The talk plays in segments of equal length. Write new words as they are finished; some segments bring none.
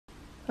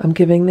I'm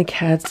giving the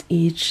cats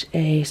each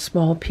a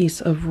small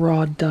piece of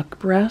raw duck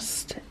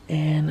breast,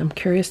 and I'm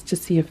curious to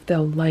see if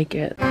they'll like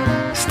it.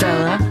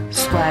 Stella,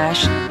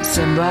 Splash,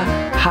 Simba,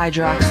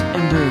 Hydrox,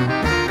 and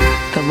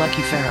Boo, the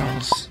lucky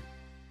ferals.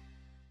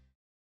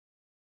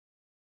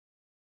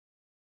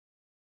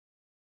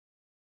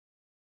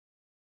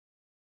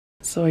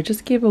 So I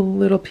just gave a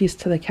little piece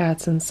to the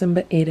cats and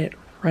Simba ate it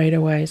right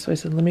away. So I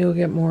said, let me go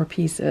get more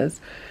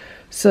pieces.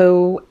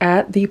 So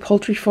at the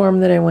poultry farm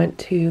that I went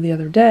to the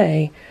other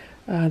day,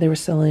 they were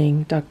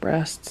selling duck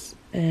breasts,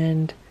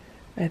 and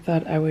I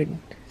thought I would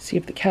see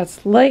if the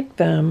cats like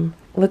them.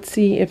 Let's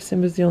see if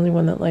Simba's the only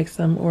one that likes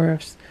them, or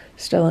if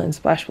Stella and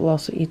Splash will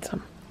also eat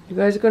some. You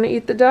guys are going to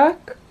eat the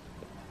duck?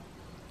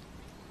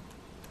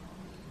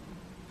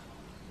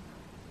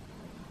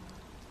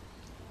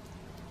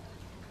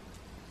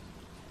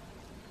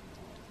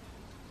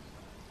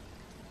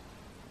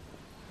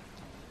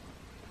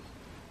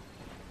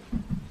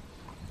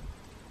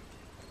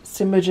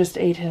 Simba just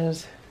ate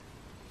his.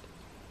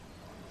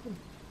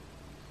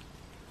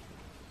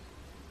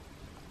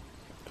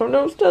 Oh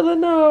no, Stella,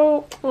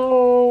 no!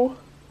 Oh.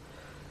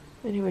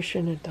 I knew I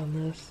shouldn't have done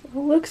this.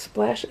 Oh look,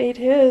 Splash ate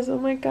his. Oh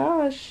my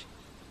gosh.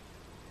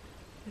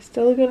 Is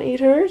Stella gonna eat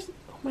hers?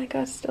 Oh my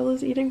gosh,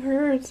 Stella's eating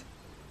hers.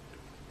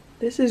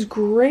 This is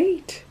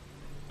great.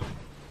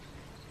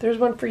 There's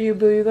one for you,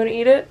 Boo. You gonna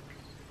eat it?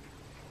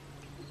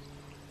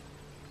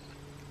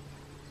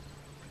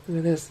 Look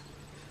at this.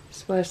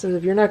 Splash says,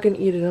 if you're not going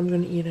to eat it, I'm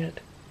going to eat it.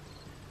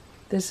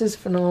 This is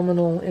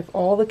phenomenal. If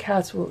all the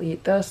cats will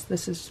eat this,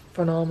 this is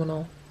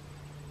phenomenal.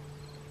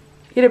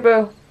 Eat it,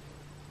 Boo.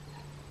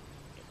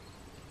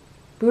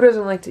 Boo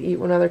doesn't like to eat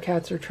when other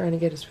cats are trying to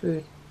get his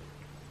food.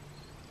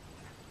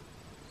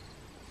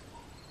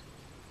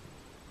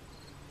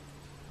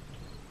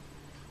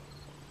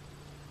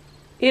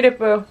 Eat it,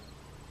 Boo.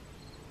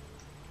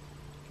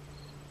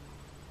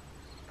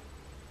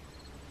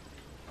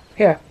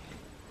 Here.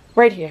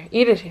 Right here.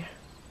 Eat it here.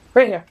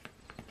 Right here.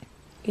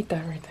 Eat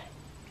that right there.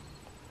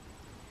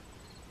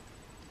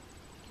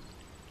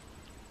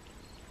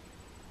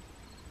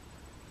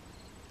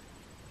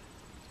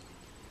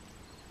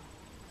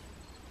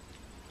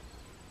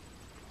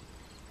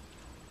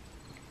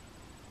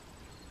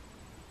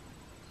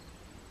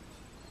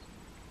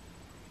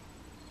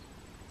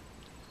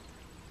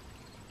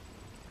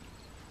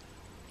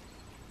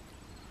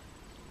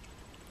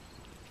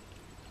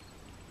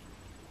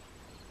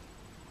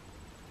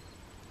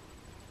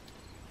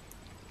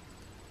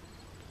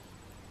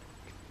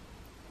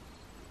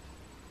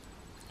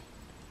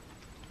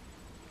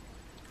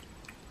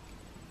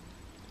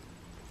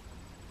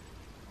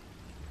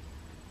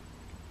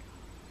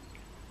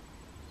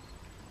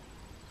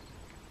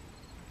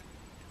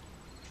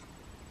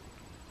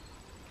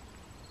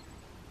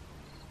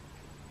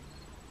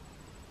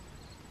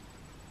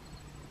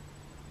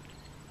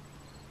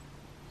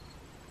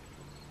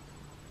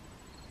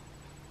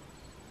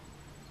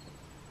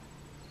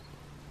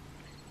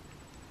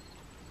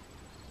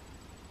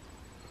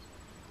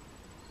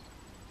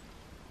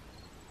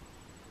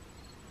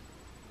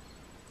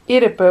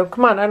 Eat it, Boo.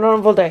 Come on, I don't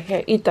have all day.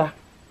 Here, eat that.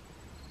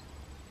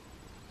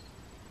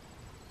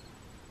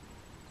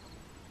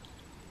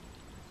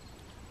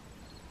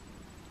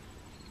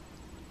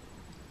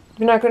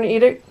 You're not going to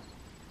eat it?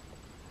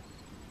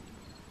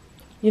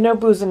 You know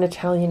Boo's an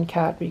Italian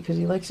cat because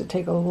he likes to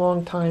take a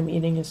long time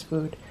eating his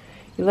food.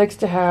 He likes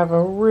to have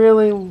a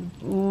really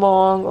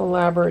long,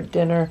 elaborate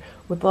dinner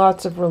with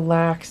lots of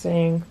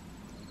relaxing.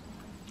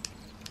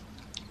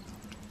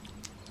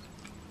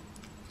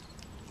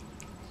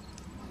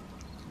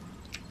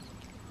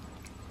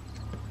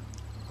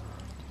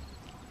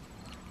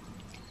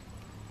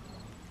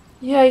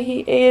 Yeah, he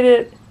ate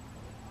it.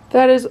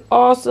 That is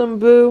awesome,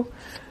 Boo.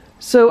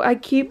 So I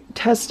keep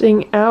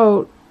testing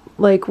out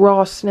like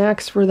raw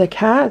snacks for the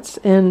cats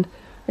and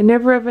I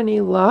never have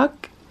any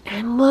luck.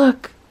 And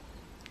look,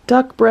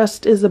 duck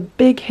breast is a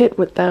big hit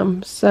with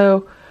them.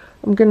 So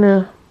I'm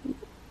gonna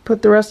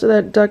put the rest of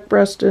that duck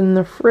breast in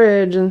the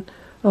fridge and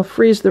I'll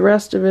freeze the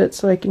rest of it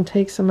so I can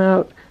take some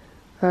out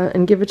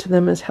and give it to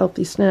them as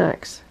healthy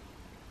snacks.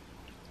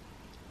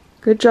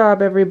 Good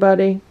job,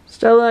 everybody.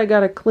 Stella, I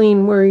gotta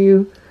clean where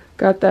you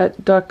got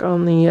that duck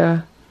on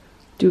the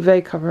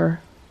duvet cover.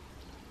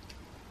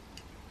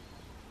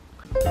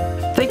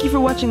 Thank you for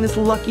watching this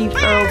Lucky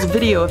Ferals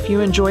video. If you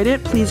enjoyed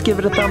it, please give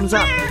it a thumbs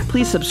up.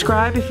 Please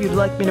subscribe if you'd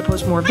like me to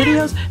post more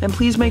videos, and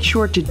please make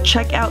sure to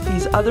check out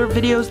these other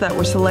videos that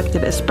were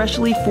selected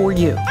especially for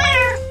you.